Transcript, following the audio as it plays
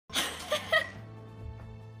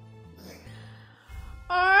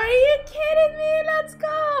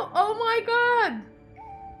Oh my god!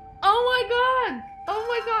 Oh my god! Oh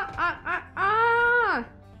my god!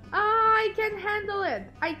 I can't handle it.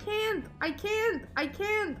 I can't. I can't. I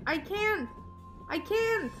can't. I can't. I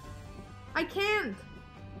can't. I can't.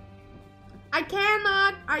 I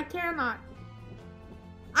cannot. I cannot.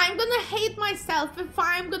 I'm gonna hate myself if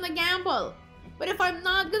I'm gonna gamble. But if I'm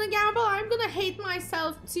not gonna gamble, I'm gonna hate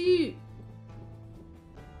myself too.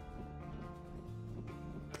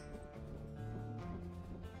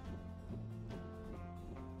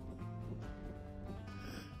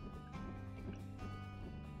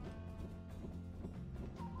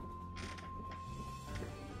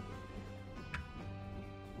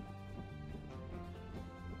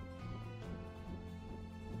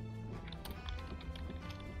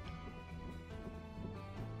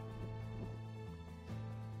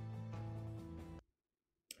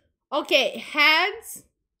 Okay, heads,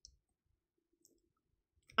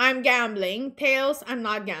 I'm gambling. Tails, I'm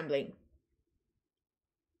not gambling.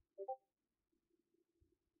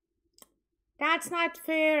 That's not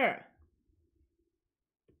fair.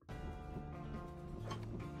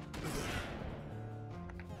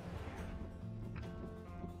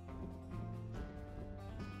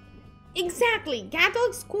 Exactly.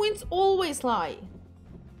 Catholic queens always lie.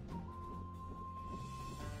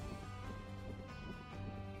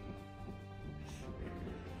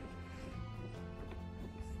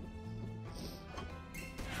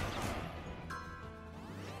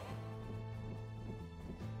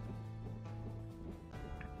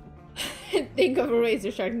 Think of a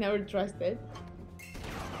razor shark, never trusted.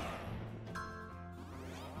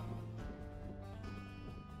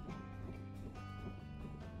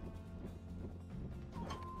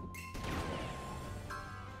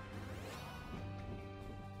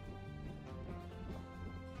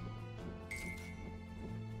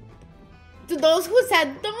 To those who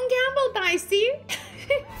said, don't gamble, Dicey.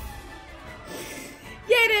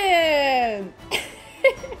 Get in!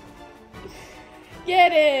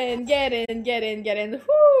 Get in, get in, get in, get in.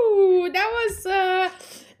 Whoo! That was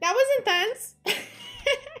intense.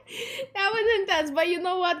 That was intense, but you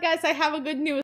know what, guys? I have a good news.